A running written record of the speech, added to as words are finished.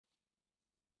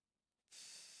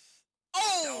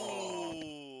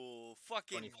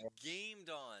fucking 24. gamed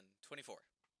on. 24.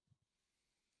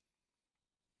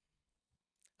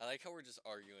 I like how we're just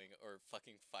arguing or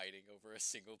fucking fighting over a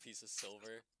single piece of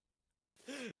silver.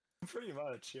 Pretty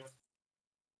much, yeah.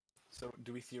 So,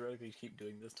 do we theoretically keep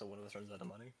doing this till one of us runs out of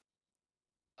money?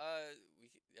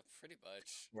 Yeah, pretty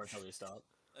much. Or until we stop?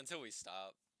 Until we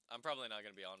stop. I'm probably not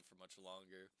gonna be on for much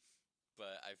longer,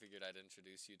 but I figured I'd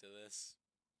introduce you to this.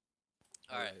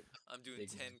 Alright, Alright. I'm doing Big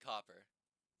 10 man. copper.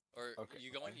 Or, Okay.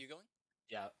 you going? Okay. You going?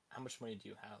 Yeah, how much money do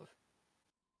you have?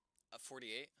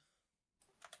 48?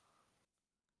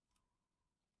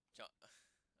 John.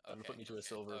 That would Okay. put me to a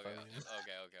silver if I Okay, win.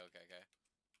 okay.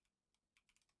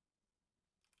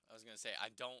 I was gonna say, I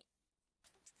don't...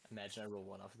 Imagine I roll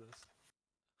one off of this.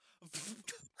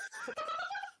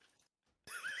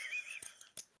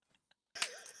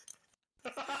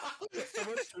 How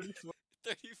much? 34?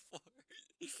 34.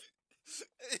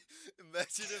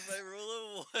 Imagine if I roll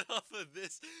a 1 off of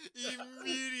this fucking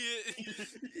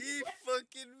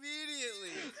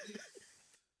immediately.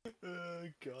 Oh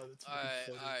god, that's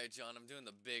Alright, John, I'm doing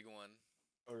the big one.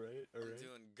 Alright. I'm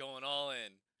doing going all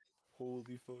in.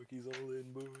 Holy fuck, he's all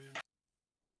in, boy.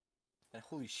 And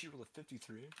holy shit, roll a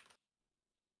 53.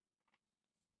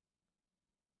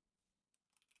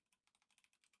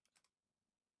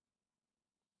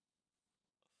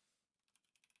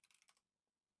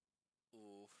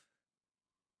 Ooh.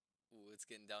 Ooh, it's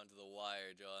getting down to the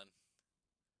wire, John.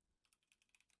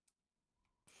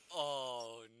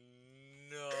 Oh,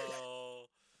 no.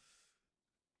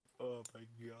 Oh my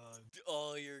god.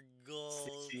 All your gold.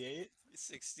 68?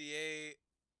 68.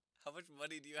 How much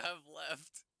money do you have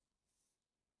left?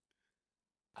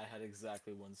 I had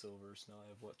exactly one silver, so now I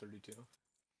have what, 32?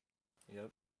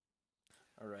 Yep.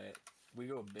 Alright. We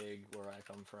go big where I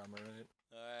come from, alright?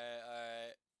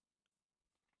 Alright.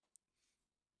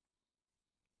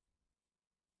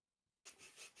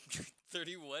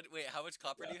 31? Wait, how much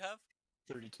copper do you have?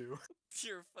 32.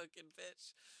 You're a fucking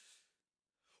bitch.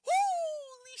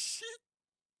 Holy shit!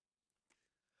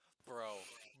 Bro,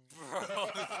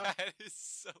 that is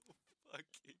so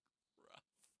fucking rough.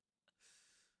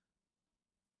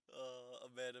 A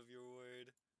man of your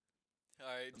word.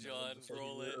 Alright, John,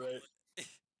 roll it. Right.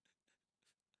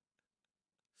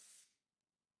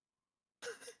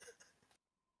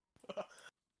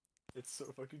 It's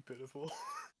so fucking pitiful.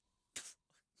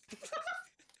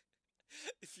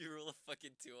 If you roll a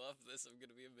fucking 2 off this, I'm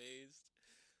gonna be amazed.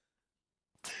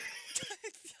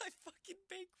 I fucking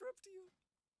bankrupt you.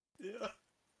 Yeah.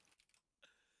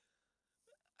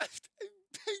 I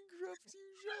bankrupt you,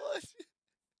 John.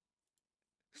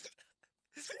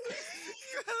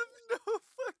 You have no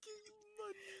fucking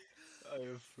money. I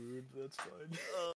have food, that's fine.